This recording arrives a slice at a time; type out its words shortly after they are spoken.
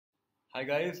Hi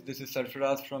guys, this is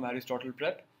Sarfraz from Aristotle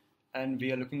Prep, and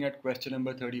we are looking at question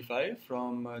number 35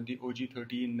 from the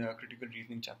OG13 critical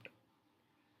reasoning chapter.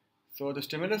 So the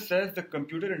stimulus says the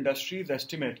computer industries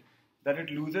estimate that it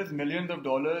loses millions of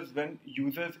dollars when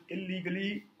users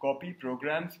illegally copy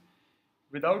programs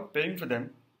without paying for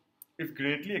them is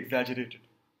greatly exaggerated.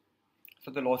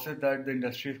 So the losses that the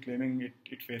industry is claiming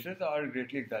it faces are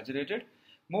greatly exaggerated.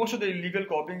 Most of the illegal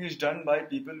copying is done by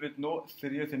people with no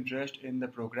serious interest in the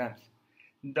programs.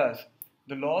 Thus,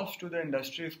 the loss to the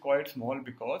industry is quite small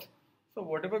because, so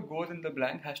whatever goes in the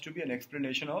blank has to be an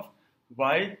explanation of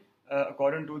why,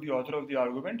 according to the author of the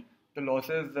argument, the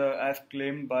losses as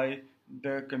claimed by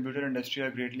the computer industry are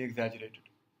greatly exaggerated.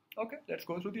 Okay, let's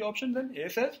go through the options then. A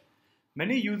says,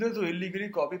 many users who illegally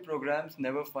copy programs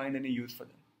never find any use for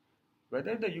them.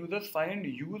 Whether the users find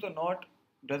use or not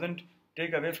doesn't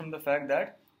take away from the fact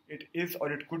that it is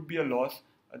or it could be a loss.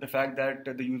 The fact that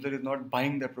the user is not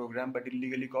buying the program but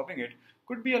illegally copying it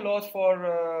could be a loss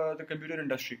for the computer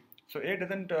industry. So A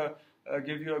doesn't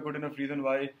give you a good enough reason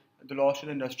why the loss to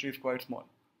the industry is quite small.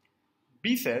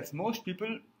 B says most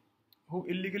people who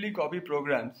illegally copy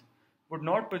programs would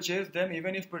not purchase them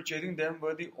even if purchasing them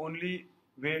were the only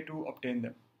way to obtain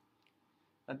them.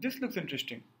 Now this looks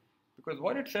interesting because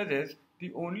what it says is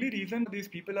the only reason these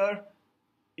people are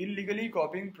illegally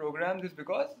copying programs is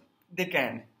because they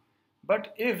can.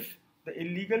 But if the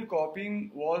illegal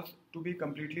copying was to be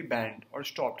completely banned or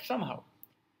stopped somehow,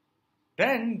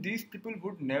 then these people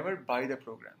would never buy the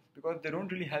programs because they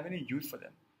don't really have any use for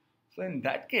them. So in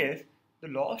that case, the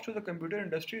loss to the computer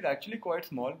industry is actually quite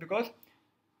small because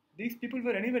these people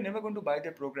were anyway never going to buy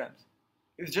their programs.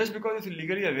 It's just because it's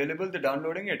illegally available, they're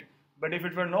downloading it. But if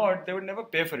it were not, they would never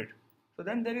pay for it. So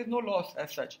then there is no loss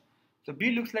as such. So B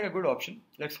looks like a good option.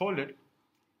 Let's hold it.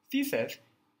 C says,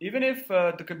 even if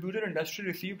the computer industry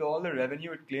received all the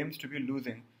revenue it claims to be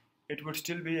losing, it would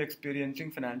still be experiencing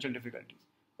financial difficulties.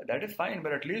 That is fine,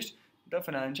 but at least the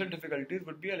financial difficulties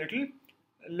would be a little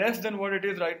less than what it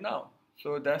is right now.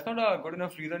 So that's not a good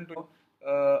enough reason to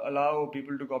allow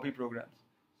people to copy programs.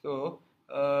 So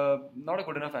not a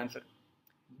good enough answer.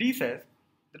 D says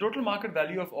the total market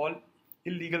value of all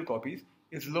illegal copies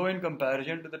is low in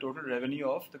comparison to the total revenue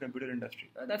of the computer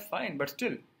industry. That's fine, but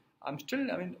still,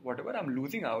 whatever I'm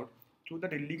losing out through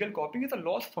that illegal copying is a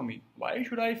loss for me. Why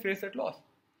should I face that loss?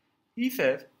 He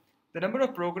says, the number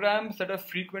of programs that are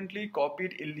frequently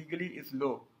copied illegally is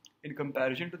low in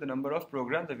comparison to the number of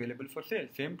programs available for sale.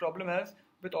 Same problem as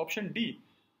with option D.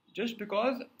 Just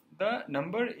because the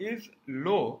number is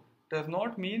low does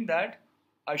not mean that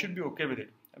I should be okay with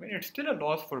it. It's still a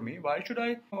loss for me. Why should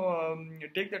I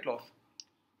take that loss?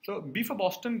 So B for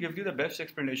Boston gives you the best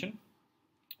explanation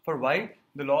for why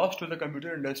the loss to the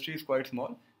computer industry is quite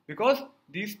small, because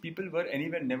these people were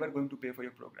anyway never going to pay for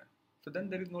your program. So then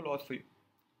there is no loss for you.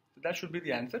 So that should be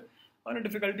the answer. On a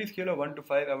difficulty scale of 1 to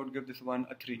 5, I would give this one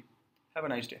a 3. Have a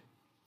nice day.